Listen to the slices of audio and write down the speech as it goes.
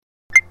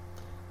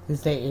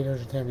This day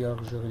 810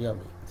 Yomi.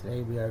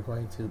 Today we are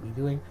going to be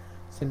doing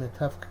Siman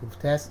Tuf Kuf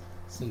Tes,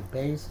 Sif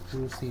Beis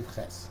through Sif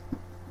Ches.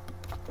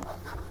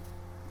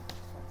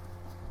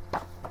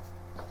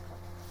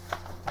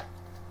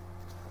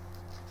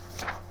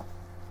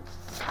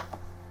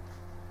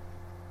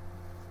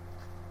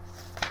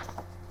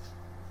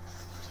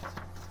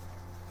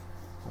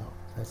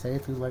 I say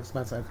if you like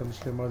sponsor from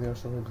Shir More the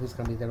please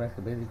come be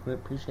directly. Really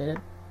appreciate it.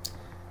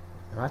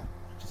 Not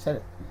just said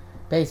it.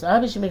 Base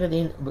obviously make a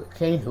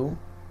Kainu.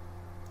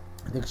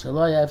 The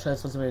Shaloya Efshai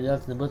supposed to be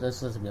Yot in the Buddha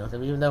supposed to be Yot.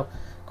 Even though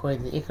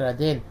according to the Ikra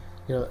Adin,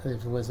 if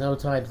there was no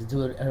time to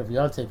do it at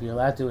Yot, if you're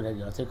allowed to do it at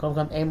Yot,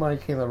 come Amor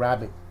Kila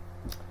Rabbi.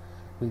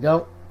 We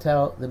don't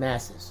tell the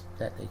masses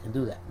that they can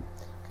do that.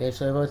 Okay, if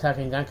Shaloya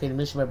talking Ganke the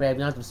Mishma Brab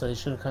Yontif, so they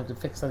shouldn't come to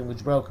fix something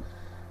which broke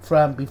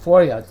from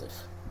before Yontif.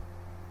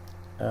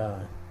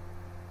 Chazal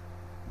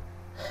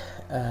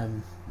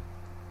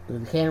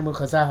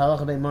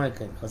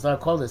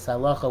called this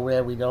halacha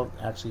where we don't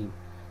actually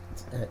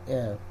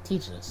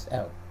teach this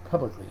out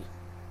publicly.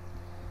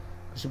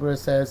 Mishabura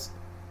says,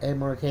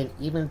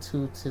 even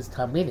to his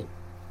talmidim.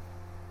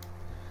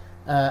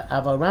 They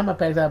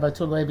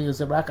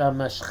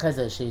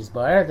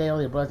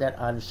only brought that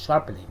on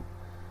sharpening.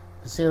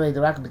 They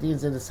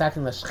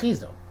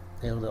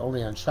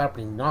only on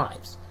sharpening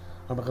knives.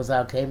 Because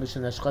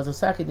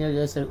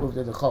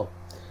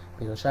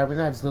sharpening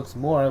knives looks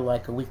more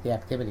like a weekly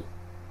activity.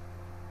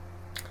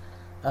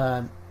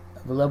 Not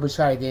other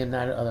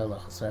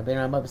halachas. So Rabbeinu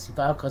Rama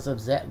b'sifal because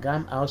of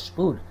gam al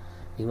shpud.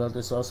 He wrote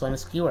this also on a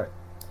skewer.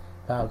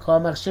 Kol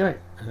machshirin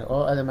and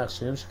all other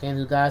machshirim sheken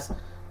who das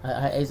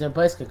ha'ezer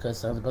b'oska because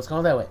some of the books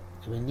go that way.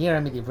 When near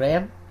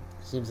midivreim,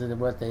 seems that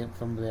what they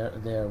from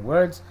their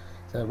words.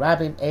 So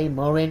Rabbim a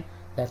morin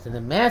that to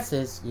the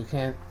masses you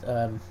can't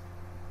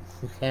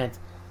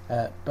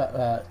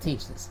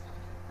teach this.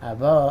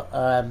 But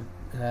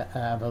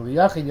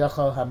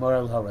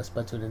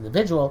to an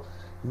individual,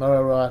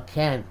 Morara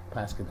can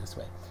pass it this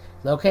way.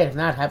 Located, if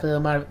not, happy the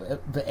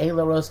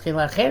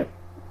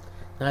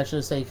not sure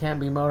to say you can't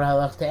be Mora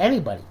halach to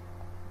anybody.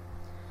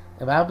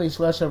 If I'll be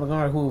Shlosha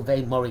Ragamar who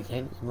Vein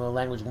Morikin, the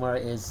language Mora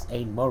is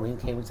a Morin,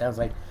 which sounds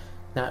like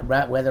not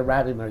whether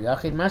Rabbi or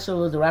Yachid,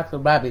 Mashalu the Rak the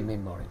Rabbi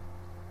made Morin.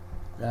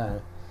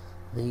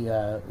 It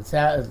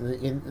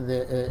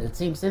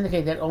seems to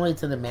indicate that only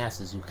to the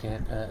masses you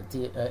can't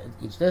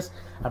teach this.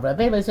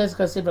 Rabbi says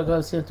it's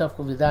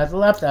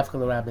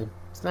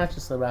not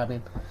just the Rabbi.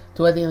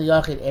 To the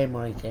Yachid and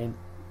Mori came,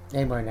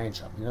 and Mori nine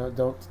shop.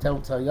 Don't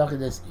tell Yachid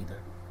this either.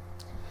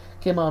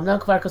 I'm not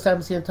quite because I'm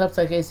seeing tough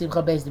like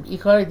Simcha based in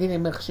Ikari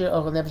didn't make sure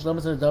or never slow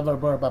the Dover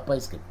Bor about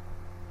Paiskin.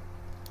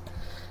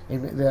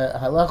 The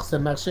halachas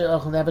of Machshir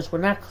Ochel Nevesh were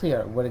not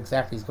clear what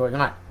exactly is going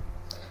on.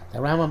 The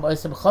Rambam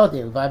Oisem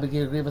Chodim,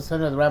 Vabigir Grievous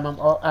Hunter, the Rambam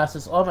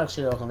asks all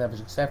Machshir Ochel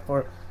Nevesh except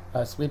for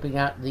sweeping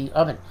out the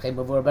oven. Chem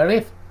Bavur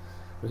Barif.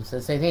 Which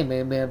says the same thing.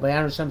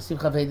 Bayan Risham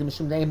Simcha Vedim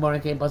Mishum Neim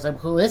Morin Came Basam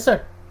Kul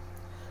Isser.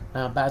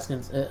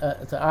 Baskins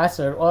to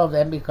Aser, all of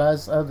them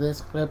because of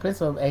this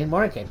principle of Ein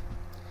Morin Came.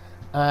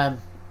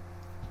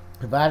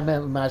 Except for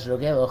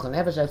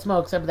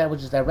that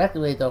which is directly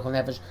related to Ochel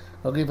Nefesh,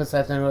 or Grievous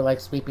Hunter, like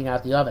sweeping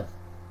out the oven.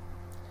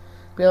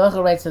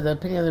 Bialacha writes that the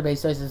opinion of the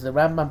Beis Yosef is the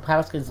Rambam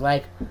Pauskins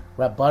like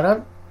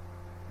Rabbanon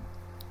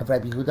of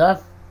Rabbi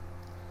Yehuda,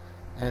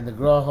 and the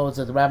Gra holds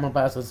that the Rambam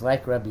Pauskins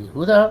like Rabbi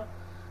Yehuda,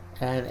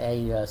 and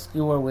a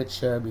skewer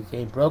which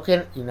became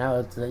broken. You're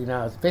now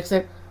allowed to fix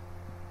it.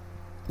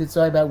 It's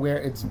all about where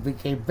it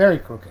became very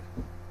crooked,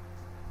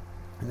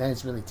 and then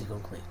it's really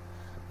tikkun clean,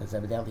 because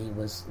evidently he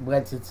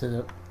went into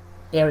the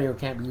area where it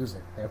can't be used.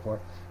 Therefore,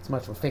 it's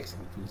much for fixing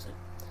if you use it.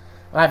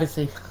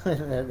 Obviously,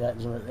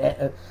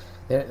 the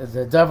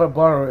Dover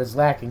Borer is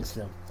lacking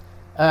still.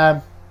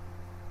 Even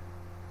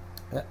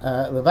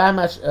though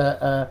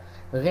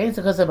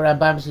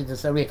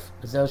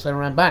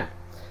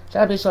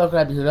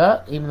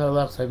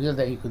Allah revealed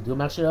that you could do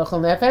Machshir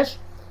Ochel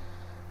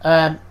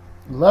Nefesh,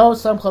 Lo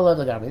Samcha Lo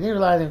Dagam. They didn't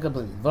rely on them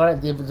completely.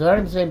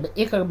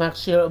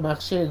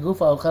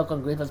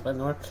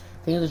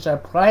 Things which are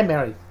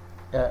primary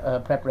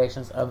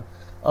preparations of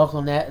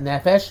Ochel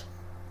Nefesh,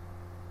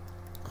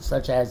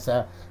 such as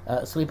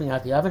sweeping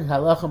out the oven,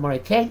 halacha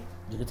morikei,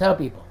 you can tell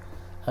people,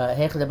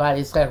 hech the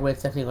body is where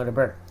it's definitely going to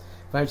burn.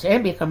 Things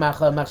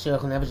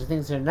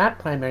that are not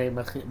primary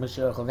machshir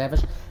ochel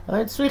nefesh,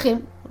 and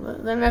tzrichim,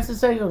 they're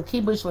necessary.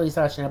 Kibush lo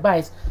yisashin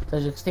abayis, such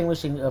as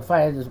extinguishing a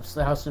fire,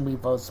 the house will be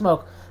full of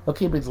smoke, or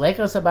kibush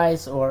lekos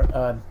abayis, or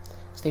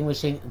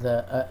extinguishing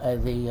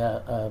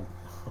the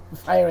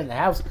fire in the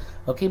house,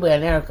 or kibush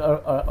aner,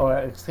 or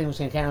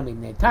extinguishing a candle,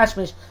 being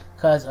tashmish,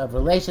 because of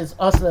relations.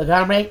 Also the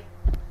gamrei.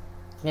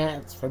 Yeah,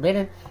 it's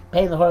forbidden.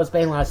 Paying the horse,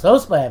 paying last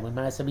those by him with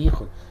Ma'aseh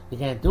B'yichud. You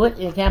can't do it.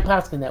 You can't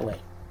pass in that way.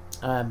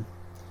 I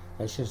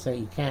should say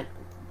you can't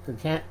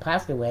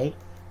pass the way,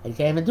 and you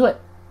can't even do it.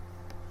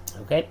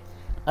 Okay.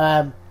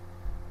 But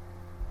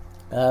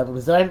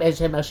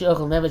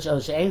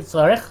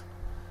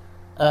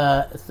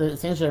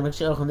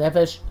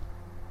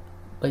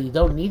you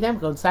don't need them.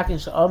 Go sakin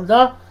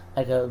sha'omda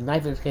like a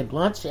knife that became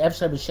blunt.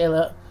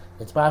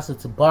 it's possible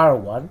to borrow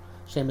one.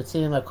 Shem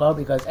Mitzilim Lakol,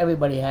 because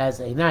everybody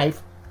has a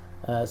knife,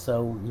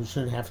 so you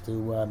shouldn't have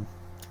to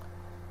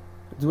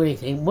do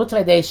anything.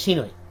 Mutar de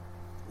Shinui.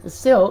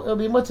 Still, it'll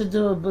be mutar to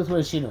do with a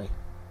Shinui.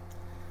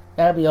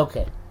 That'll be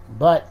okay.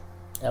 But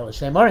El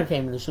Shem Oren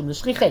came in the Shum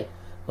Nishchiche.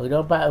 We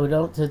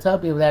don't to tell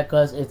people that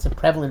because it's a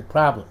prevalent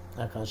problem.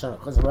 Because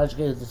the Rosh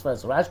gave this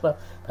first Rashba,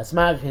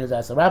 Pasmag, he was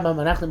asked Rambam,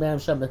 Anachim Be'am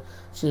Sham,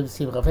 Shiv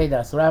Siv Chafei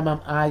Das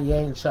Rambam,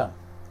 Ayin Sham.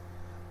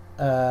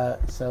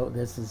 So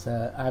this is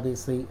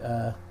obviously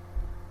the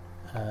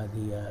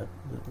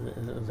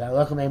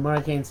Halachah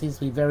Me'Morakein seems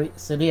to be very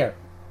severe.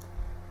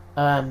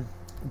 Doubt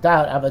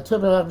Avatur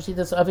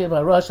B'Rachmashitas Avi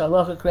B'Rosh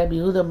Halacha Kreb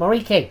Yehuda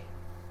Morikein.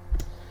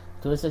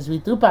 So it says we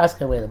do pass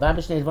away the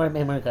Bamishnei Dvarim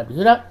Me'Morakein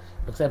Yehuda,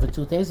 except for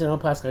two things. They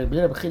don't pass away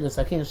Yehuda, B'Chid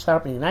Sakin,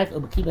 sharpening a knife, or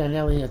B'Kibah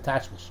Aneli and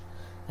Tashmish,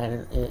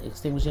 and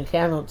extinguishing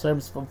candle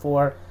terms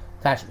for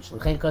Tashmish.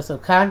 L'chein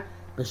Kosav Kan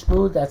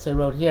B'Shmud. That's I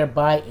wrote here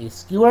by a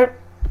skewer.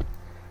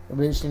 If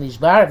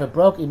it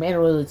broke,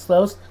 it's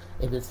close.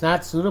 If it's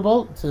not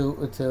suitable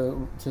to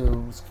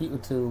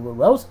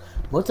roast,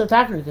 mutar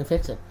taken, you can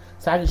fix it.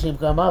 And if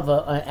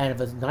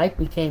a knife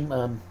became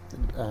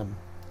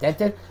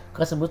dented,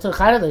 because mutar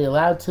chayla, they're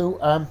allowed to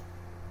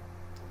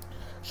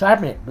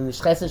sharpen it.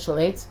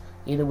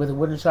 Either with a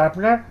wooden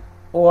sharpener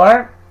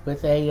or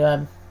with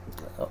a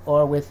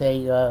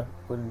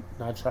wooden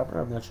knife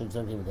sharpener. I'm not sure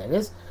exactly what that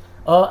is.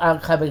 Or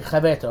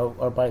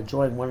by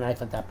drawing one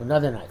knife on top of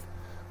another knife.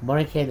 But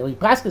a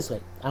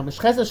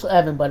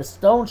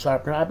stone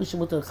sharpener,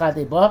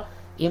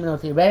 even though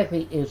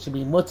theoretically it should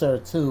be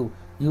mutar to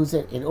use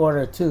it in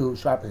order to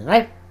sharpen the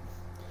knife,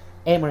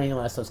 we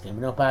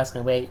don't pass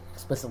away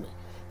explicitly.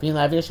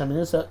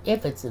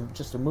 If it's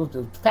just removed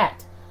with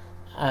fat,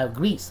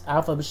 grease, we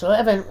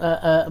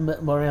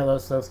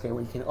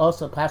can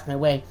also pass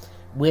away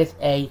with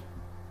a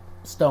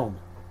stone,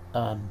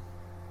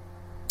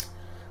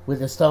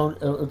 with a stone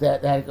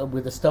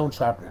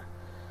sharpener.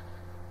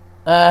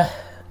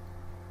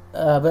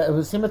 But it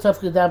was similar to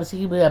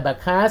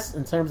bakas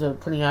in terms of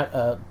putting out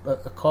a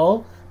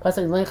coal.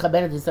 Said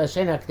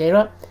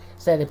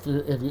if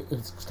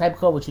it's type of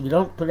coal which if you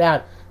don't put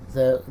out,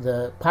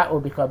 the pot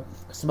will become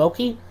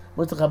smoky.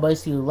 You're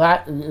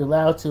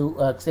allowed to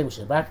extinguish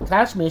it.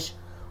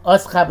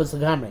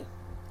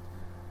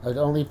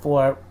 Only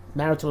for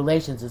marital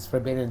relations is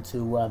forbidden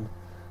to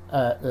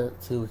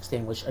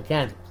extinguish a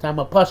candle.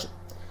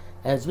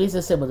 As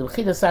Risa said, with the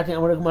Bechida Sakin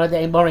and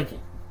the Morinkin.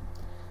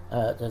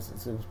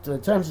 The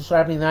terms of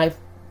sharpening knife,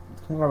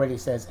 already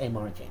says a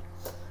Morinkin.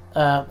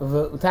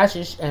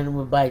 Tashish,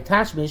 and by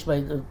Tashmish,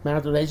 by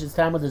marital relations,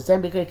 time with the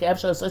Zembik,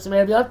 Efshal, Sosim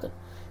Erbiota.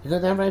 You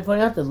could never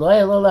point out that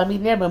Loya Lola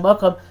Amid Never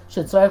Mokom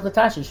should Soyak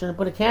Latashi shouldn't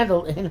put a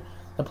candle in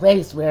a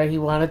place where he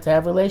wanted to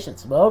have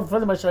relations. But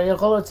furthermore, he could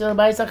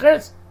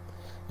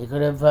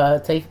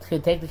have take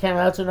the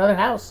candle out to another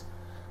house.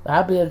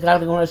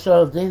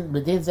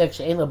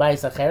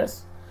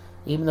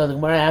 Even though the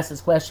Gemara asked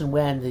this question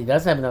when he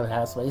doesn't have another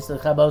house,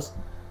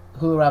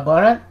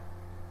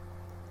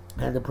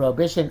 and the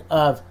prohibition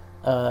of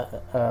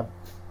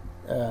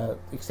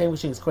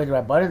extinguishing is according to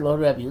Rabbanan, Lo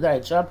Rabbi Yehuda,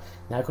 Shab,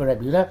 not according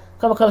to Rabbi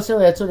Yehuda.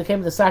 That's when they came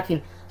to the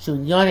Sakin,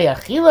 Shunyone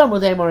Achila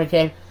Mudei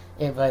Morin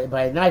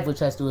by a knife which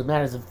has to do with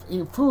matters of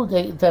food.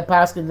 That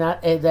Paskin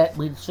not that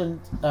we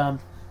shouldn't.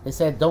 They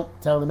said don't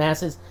tell the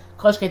masses.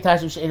 Koshke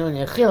Tashmish Enoin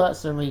Achila,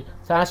 certainly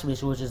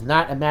Tashmish, which is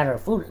not a matter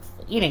of food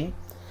for eating.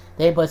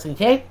 They Paskin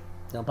came.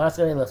 Don't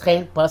Paskin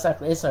Lechain Pasak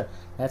Leisar.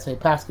 That's why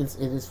Paskins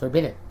it is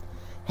forbidden.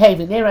 Hey,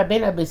 V'nei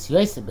Rabbeinu B'S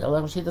Yosef,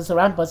 B'Elam Shitas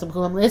Aram Pasam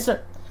Kulam Leisar.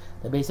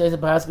 The B'S Yosef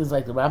Paskins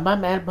like the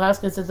Rambam and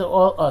Paskins that they're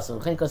all also.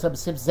 Lechain Kosab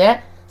Sif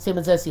Zeh.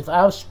 Simon says if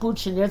Al Shput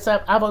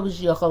Shinirtzav Avo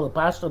B'Shiyachol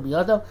Pashto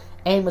B'Yodo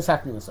Ein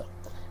Masakni Uso.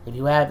 If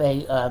you have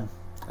the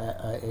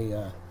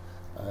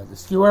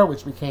skewer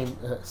which became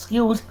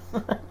skewed,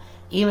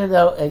 even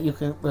though you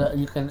can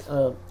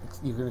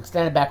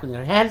extend it back with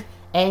your hand,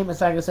 Ein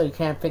Masakni, so you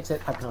can't fix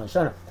it. Hakon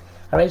Shona.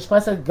 Harish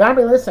Pasuk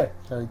Gamri Lisser.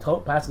 So he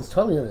told Pasuk is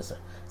totally Lisser.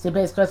 If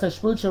you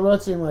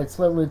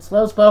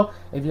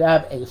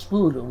have a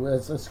spoon,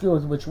 a skewer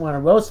which you want to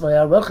roast,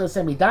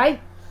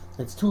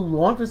 it's too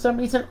long for some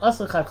reason,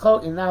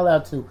 you're not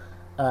allowed to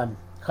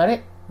cut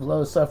it,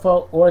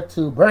 or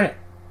to burn it.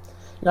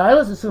 I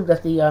always assumed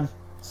that the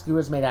skewer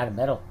is made out of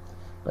metal,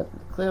 but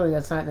clearly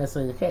that's not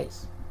necessarily the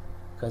case,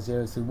 because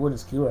there's a wooden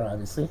skewer,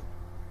 obviously,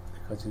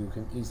 because you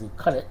can easily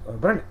cut it or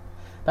burn it.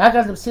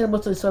 Even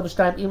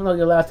though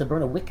you're allowed to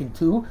burn a wick in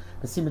two,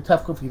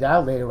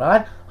 later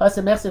on,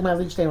 that's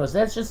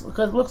just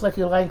because it looks like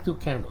you're lighting two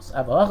candles.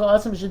 But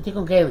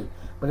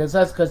it's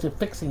just because you're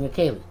fixing a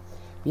keli.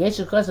 The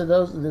ancient question of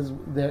those,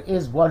 there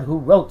is one who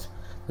wrote.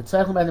 It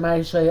must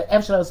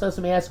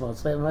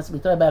be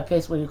talking about a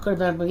case where you could have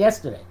done it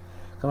yesterday.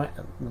 If you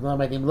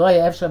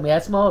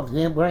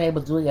weren't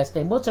able to do it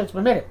yesterday, mutar is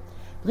permitted.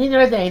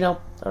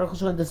 Baruch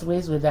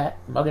disagrees with that.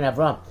 Magen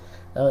Avram.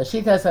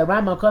 Shita says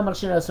Rambam kol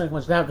makshin also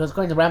much down because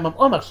according to Rambam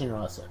all makshin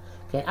also.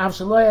 Okay,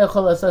 Avshaloy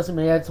kol asasim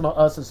yatzma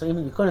also. So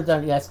even you couldn't have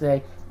done it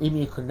yesterday, even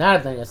you could not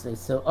have done it yesterday,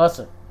 still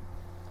also.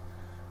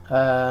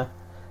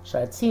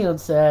 Shatzion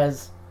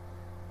says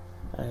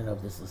I don't know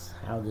if this is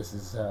how this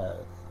is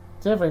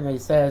different. He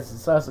says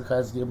it's also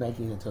because you're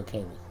making it into a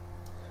keli.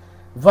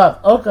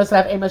 Vav okos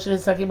have emashin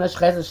sakim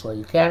mashchezeshlo.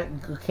 You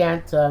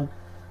can't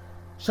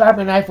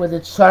sharpen a knife with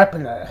its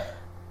sharpener.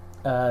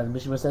 The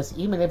Mishnah says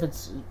even if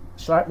its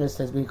sharpness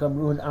has become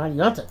ruined on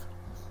yontif,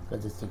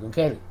 because it's tikkun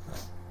keli.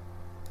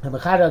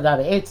 Hamachado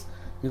agave eitz.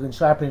 You can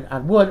sharpen it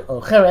on wood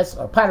or cheres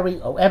or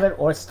pottery or evet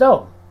or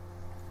stone.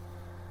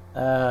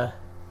 Sharatzino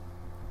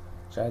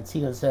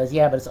says,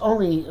 yeah, but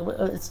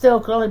it still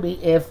can only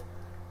be if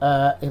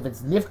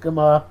it's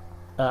nifgama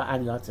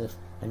on yontif,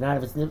 and not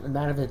if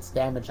it's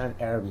damage on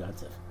erev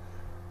yontif.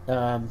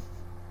 And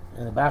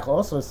the Bach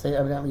also say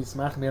evidently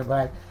smach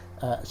nearby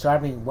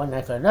sharpening one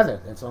knife or another.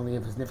 That's only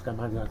if it's nifgam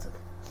on yontif.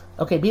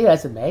 Okay, be that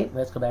as it may,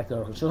 let's go back to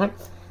Aruch Shulchan.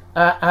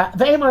 We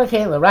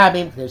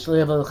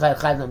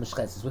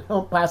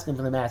don't pass him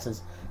for the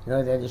masses. You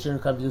know that they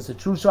shouldn't come to use a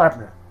true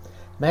sharpener.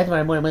 If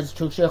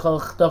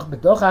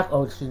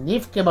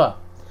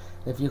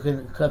you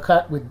can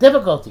cut with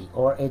difficulty,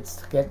 or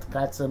it's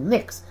got some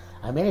nicks,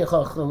 it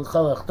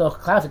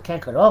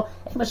can't cut at all.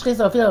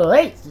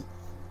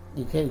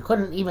 You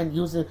couldn't even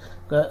use a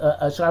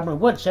sharpener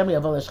wood,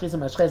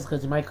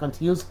 because you might come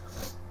to use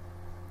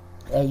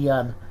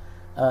a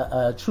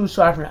true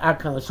sharpener,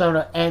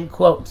 end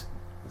quote.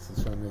 This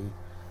is from the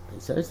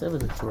Beisos,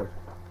 the Tur.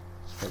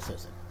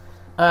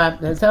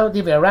 There's how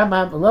the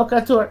Rambam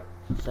Loka Tur.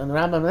 So the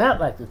Rambam not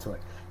like the Tur.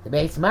 The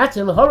Beis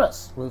Matil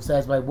Horus, who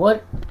says by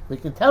wood we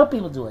can tell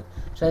people do it.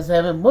 Says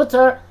have a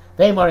mutar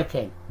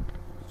ve'morikain.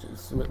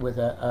 With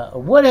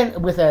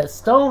a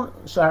stone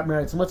sharpener,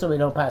 it's mutar. We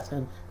don't pass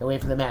him the way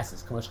for the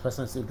masses. Kamosh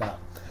Kosan Sigal.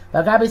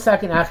 Bagabi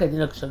Sakin Achad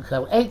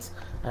Dinok 8,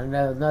 and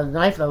another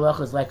knife. The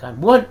loch is like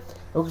on wood.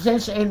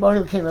 Just like we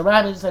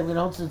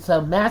don't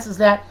tell masses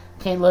that.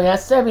 So you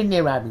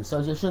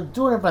shouldn't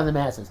do it in front of the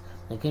masses.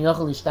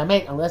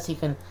 Unless he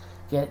can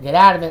get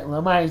out of it.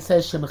 Lamar, he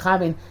says he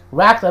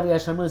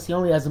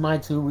only has a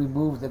mind to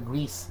remove the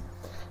grease.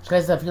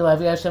 With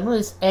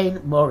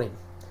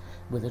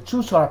a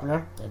true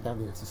sharpener,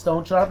 it's a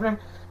stone sharpener,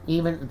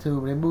 even to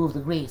remove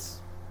the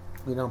grease,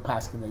 we don't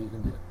pass him that you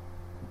can do it.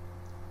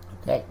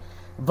 Okay.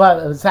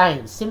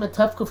 Zion, Sima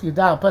Tufkuf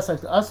Yudal,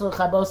 Pasuk, also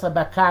Chabosa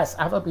Bakas,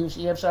 Avabish,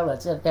 Yevshar,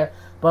 let's sit there,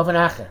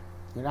 Bovanacher.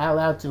 You're not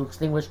allowed to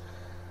extinguish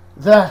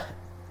the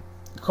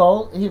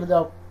coal, even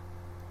though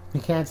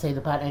you can't say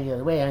the pot any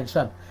other way. And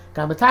Shum,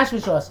 Gamatash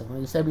Vishosim,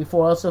 when you said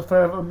before, also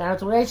for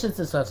marital relations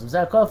to Sosim,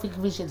 Zakol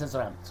Fikavishit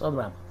Ram, so the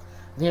Ram.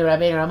 The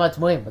Rabbein Ramat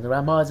Moim, but the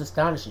Ramah is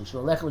astonishing.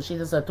 Shulech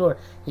Lashitas Atur,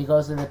 he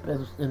goes in the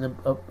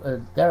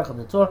derech of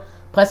the Tur,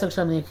 Pasuk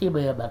Sham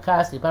Nikiba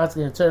Bakas, the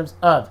in terms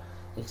of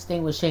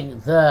extinguishing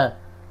the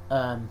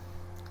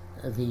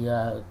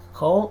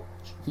coal.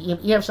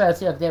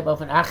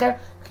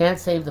 Can't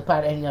save the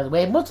pot any other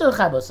way. Mutzal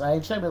chabos,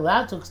 I should be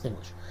allowed to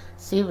extinguish.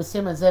 See the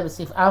simon zeb,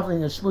 see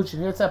alvin the shmuch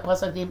and yotza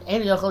pasakim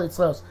any yochel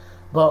itzlos,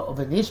 but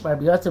v'nishmar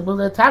biyotza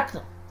mula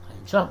takno.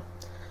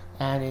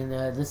 And in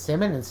this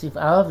simon and sif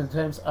alv in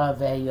terms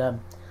of a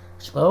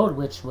shpod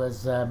which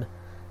was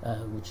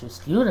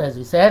skewed, as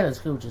he said, and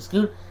which is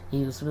skewed,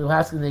 he was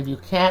asking if you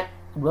can't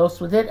roast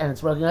with it and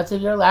it's broken out, so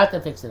you're allowed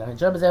to fix it. And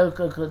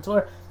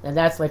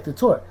that's like the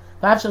Tur.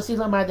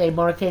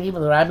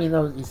 Even the Rabbi,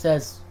 he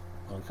says,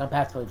 well, come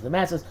back to the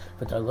masses,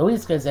 but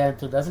Luis who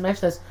doesn't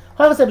mention this,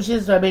 that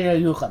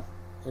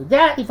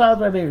he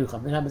followed Rabbi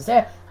Yerucham. The Rabbi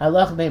said,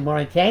 Halach be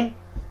Morikain.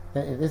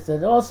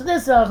 Also,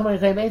 this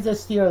Morikain means a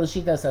steer of the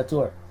Shita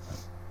Satur.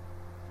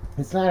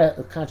 It's not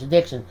a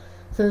contradiction.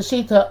 So the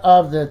Shita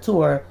of the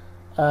Tur,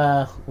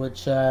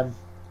 which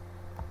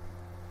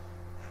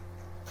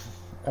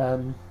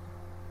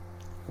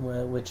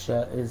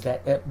is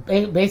that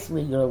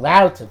basically you're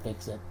allowed to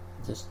fix it.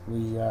 Just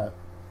we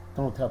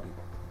don't tell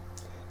people.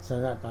 So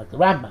not like the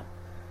Rambam.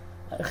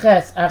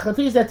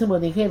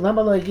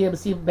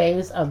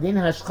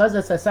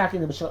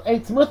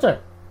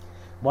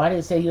 Why do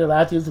you say you're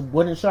allowed to use a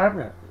wooden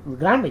sharpener?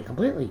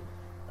 Completely.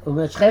 With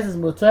a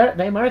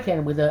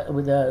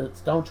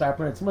stone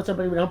sharpener, it's mutter,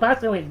 but we don't pass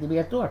the way to be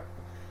a Tur.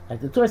 Like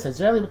the Tur says,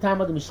 really, by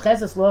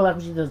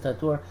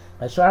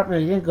sharpener,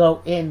 you didn't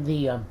go in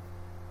the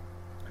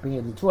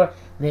the Tur,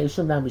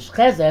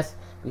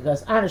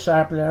 because on a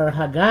sharpener,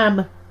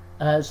 Hagam,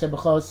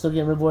 Shebachos,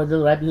 Sugya, Revor, the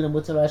Rabbi Yehuda,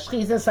 Mutzah,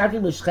 Ashchiz, and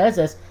Sakim,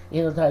 Mishchezes,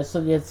 in the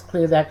Sugya, it's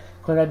clear that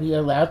Rabbi Yehuda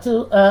allowed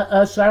to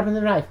sharpen the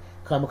knife.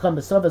 Come,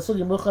 Besova,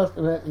 Sugya, Muchach,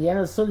 the end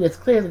of the Sugya, it's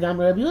clear that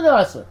Rabbi Yehuda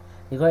also.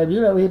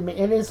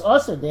 It is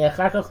also, the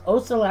Achakach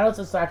also allows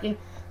a Sakim,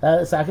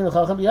 the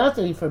Chacham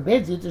Yotah, he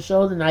forbids you to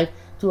show the knife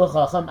to a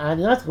Chacham on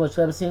Yotah, which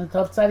we have seen in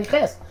Tov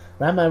Tzadiches.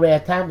 Rama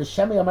Re'atam, the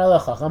Shemi Amar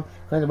Chacham,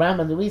 when the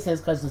Rama, the reason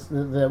is because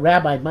the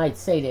rabbi might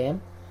say to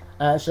him,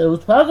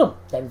 Shehut Pogum,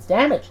 that it's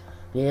damaged.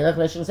 The Elech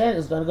Reshim said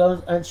it's going to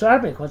go and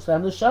sharpen it, which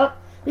time to sharp.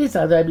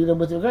 Besides, the Rabbi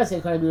with regards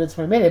to it's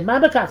permitted.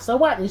 Mabakach, so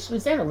what? He should be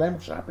saying, let him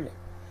sharpen it.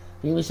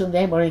 We should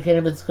name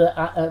Morikain, but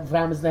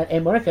Ram is not a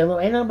Morikain, lo,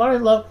 ain't no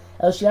Morin lo,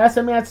 El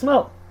Shiasa Me'at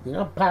Smoke. We're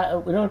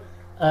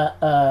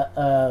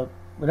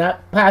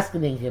not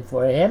paskening him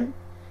for him.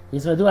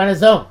 He's going to do it on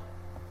his own.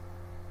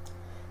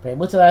 But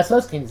Mutzah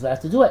Asoskin, he's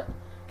allowed to do it.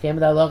 Came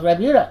with Allah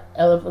Rabbi Yehuda.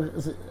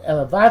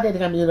 Elavade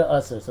Rabbi Yehuda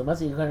Aser. So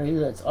once you Rabbi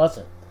Yehuda, it's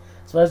Aser.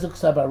 As far as the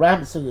Ksab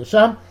Aram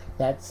Yisham,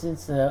 that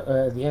since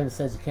the end it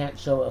says you can't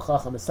show a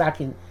Chacham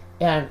Sakin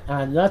and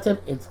on Yotiv,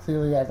 it's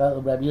clearly that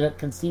Rabbi Yehuda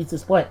concedes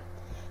this point.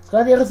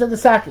 So the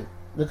Sakin.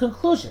 The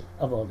conclusion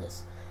of all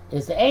this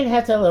is the Ein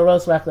Heter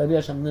L'Ros Rak L'Avir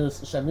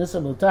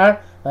Shamnusa Mutar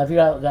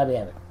L'Avir Gabi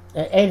Evan.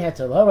 Ein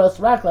Heter L'Ros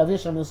Rak L'Avir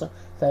Shamnusa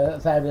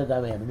L'Avir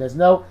Gabi Evan. There's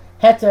no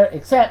Heter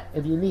except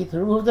if you need to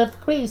remove the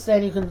crease,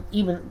 then you can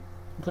even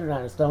put it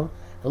on a stone.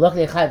 But look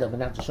at the but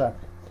not to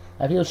sharpen it.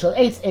 Avir Shal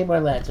Eitz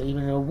Eimer Leheter.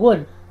 Even a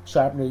wood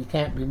sharpener, you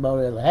can't be more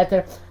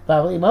Leheter.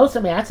 But most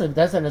of if it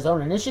does it on his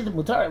own initiative,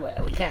 Mutar,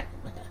 we can't.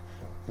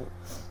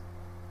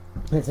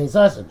 It's a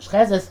Zazim.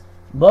 Shchezes.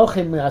 But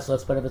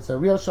if it's a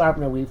real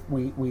sharpener, we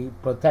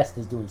protest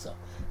his doing so.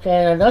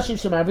 For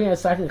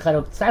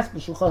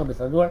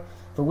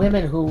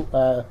women who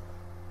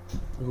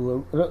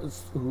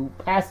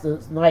pass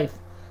the knife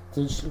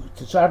to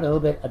sharpen a little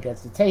bit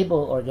against the table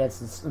or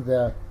against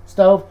the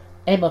stove,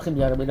 we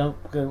don't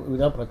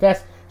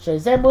protest.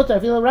 It's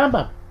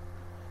Rambam.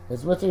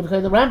 It's mutter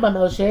because the Rambam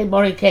El Shei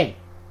Mori King.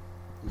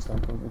 You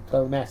don't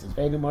tell the masses.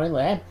 You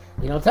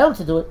don't tell them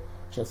to do it.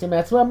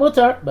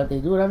 But they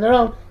do it on their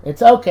own.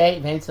 It's okay.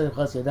 We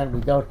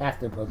don't have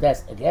to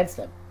protest against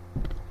them.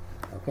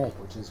 Okay,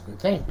 which is a good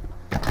thing.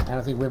 I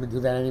don't think women do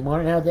that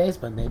anymore nowadays,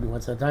 but maybe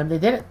once in a time they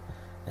did it.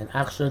 And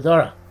Achshar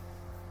Dora.